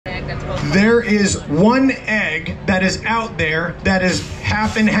There is one egg that is out there that is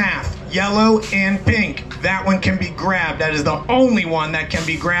half and half, yellow and pink. That one can be grabbed. That is the only one that can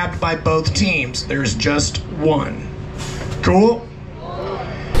be grabbed by both teams. There's just one. Cool?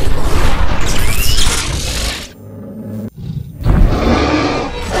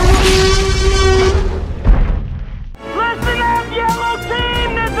 Listen up, yellow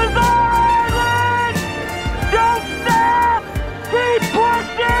team! This is our island! Don't stop! Keep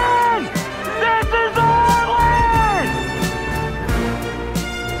pushing! This is our land!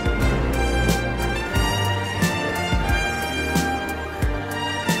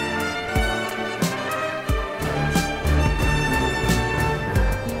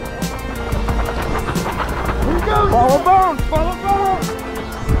 Follow Bones! Follow Bones!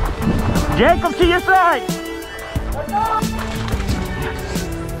 Jacob, to your side!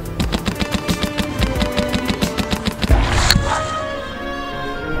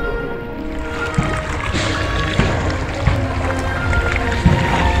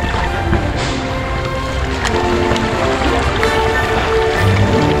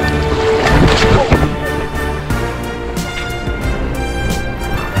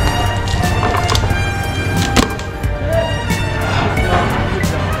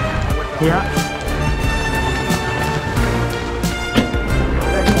 Yeah.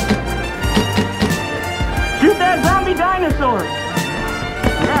 Shoot that zombie dinosaur.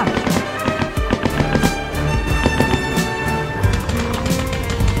 Yeah.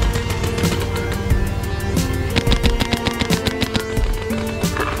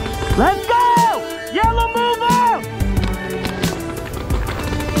 Let's go! Yellow, move out!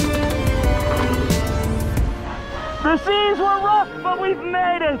 The seas were rough, but we've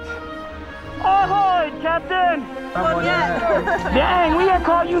made it. Ahoy, Captain! Dang, we gotta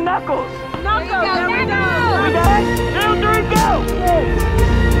call you Knuckles. Knuckles, there we go. We got it? 2, 3, go!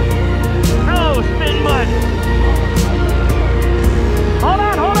 Oh, spin mud. Hold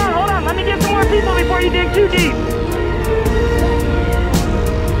on, hold on, hold on. Let me get some more people before you dig too deep.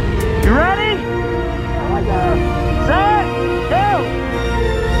 You ready? Set, go!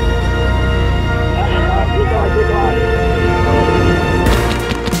 Keep going, keep going.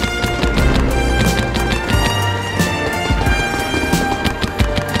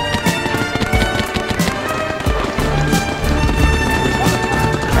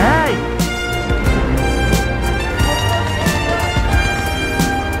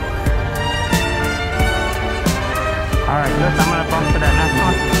 Alright, good. I'm gonna bump to that next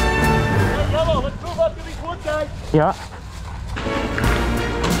one. Hey, Yellow, let's move up to these wood guys. Yeah.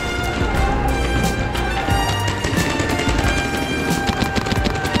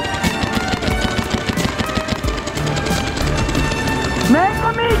 Man,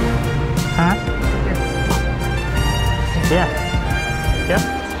 for me! Huh? Yeah. Yep.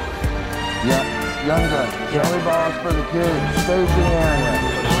 Yeah, young gun. Yeah. Jelly balls for the kids. Staging area.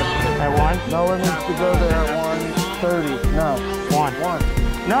 At 1? Noah needs to go there at 1:30. No. 1. 1.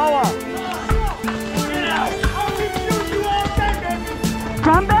 Noah!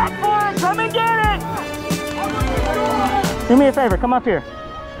 Come back for it! Come and get it! Do me a favor, come up here.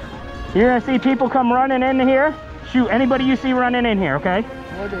 You're gonna see people come running in here. Shoot anybody you see running in here, okay?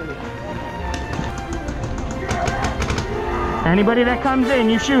 Anybody that comes in,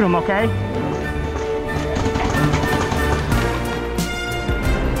 you shoot them, okay?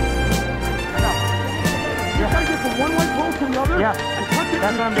 One white pole to the other. Yeah,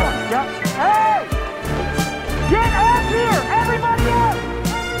 that's what I'm doing. Yep. Hey! Get up here! Everybody up!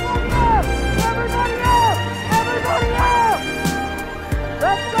 Everybody up! Everybody up! Everybody up!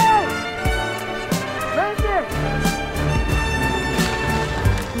 Let's go! Make it!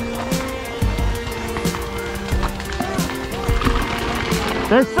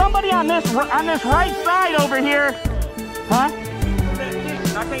 There's somebody on this right side over here. Huh?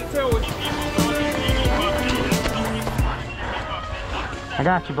 I can't tell what you I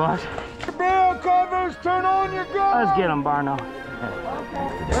got you, boss. Barrel covers, turn on your gun. Let's get him, Barno.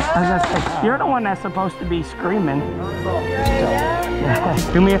 You're the one that's supposed to be screaming.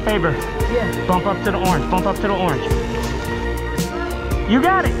 Do me a favor. Bump up to the orange. Bump up to the orange. You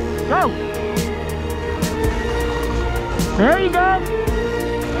got it. Go. There you go.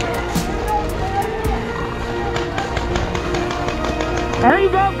 There you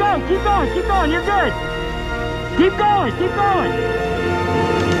go. Go. Keep going. Keep going. You're good. Keep going. Keep going.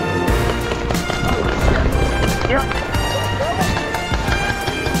 Yep.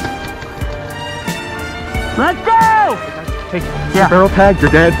 Let's go! Hey, barrel tag,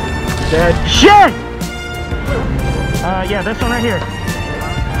 you're dead. Dead. Shit! Yeah, this one right here.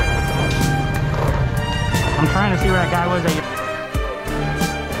 I'm trying to see where that guy was.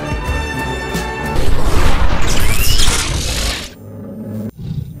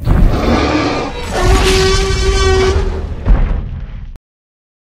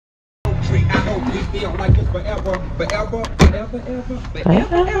 Forever, forever, ever,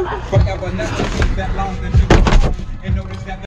 forever, ever, forever, not to be that long that you belong and notice that